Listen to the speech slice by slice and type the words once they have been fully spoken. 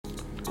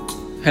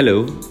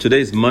Hello,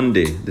 today is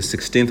Monday, the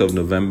 16th of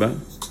November.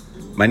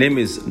 My name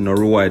is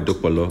Noruwa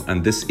Edopolo,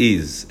 and this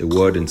is A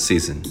Word in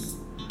Season.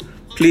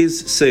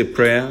 Please say a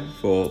prayer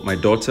for my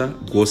daughter,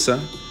 Gosa,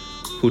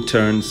 who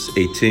turns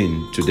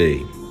 18 today.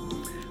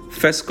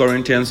 1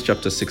 Corinthians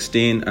chapter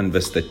 16 and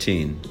verse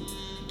 13.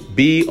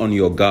 Be on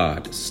your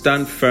guard,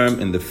 stand firm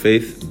in the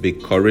faith, be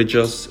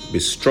courageous, be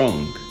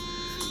strong.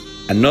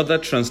 Another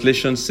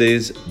translation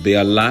says, be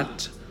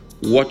alert,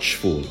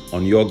 watchful,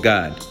 on your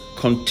guard.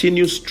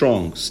 Continue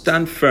strong,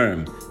 stand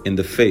firm in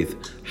the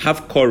faith,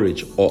 have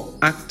courage or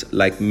act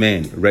like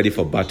men ready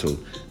for battle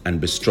and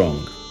be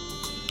strong.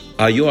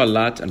 Are you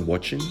alert and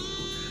watching?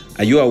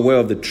 Are you aware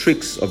of the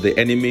tricks of the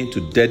enemy to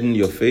deaden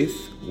your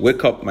faith?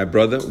 Wake up, my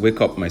brother,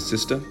 wake up, my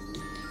sister.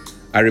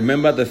 I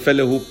remember the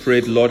fellow who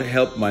prayed, Lord,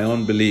 help my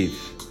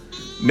unbelief.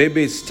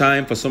 Maybe it's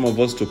time for some of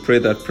us to pray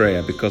that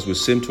prayer because we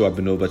seem to have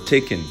been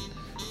overtaken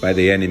by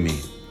the enemy.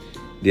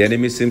 The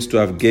enemy seems to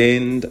have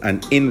gained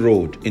an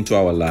inroad into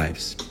our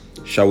lives.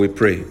 Shall we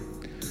pray?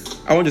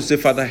 I want to say,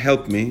 Father,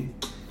 help me.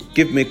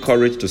 Give me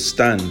courage to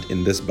stand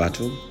in this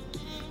battle.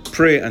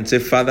 Pray and say,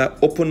 Father,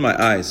 open my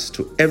eyes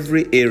to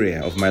every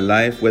area of my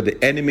life where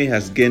the enemy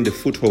has gained a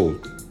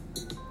foothold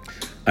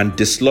and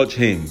dislodge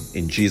him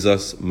in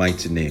Jesus'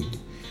 mighty name.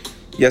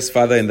 Yes,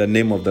 Father, in the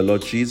name of the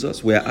Lord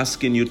Jesus, we are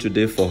asking you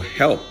today for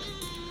help.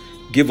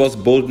 Give us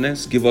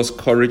boldness, give us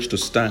courage to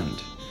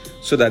stand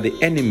so that the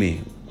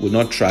enemy will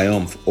not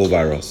triumph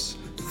over us.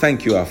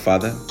 Thank you, our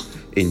Father.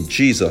 In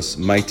Jesus'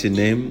 mighty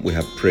name we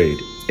have prayed.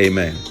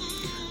 Amen.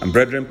 And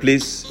brethren,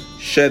 please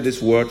share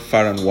this word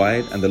far and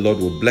wide, and the Lord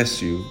will bless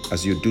you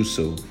as you do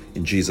so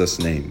in Jesus'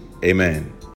 name. Amen.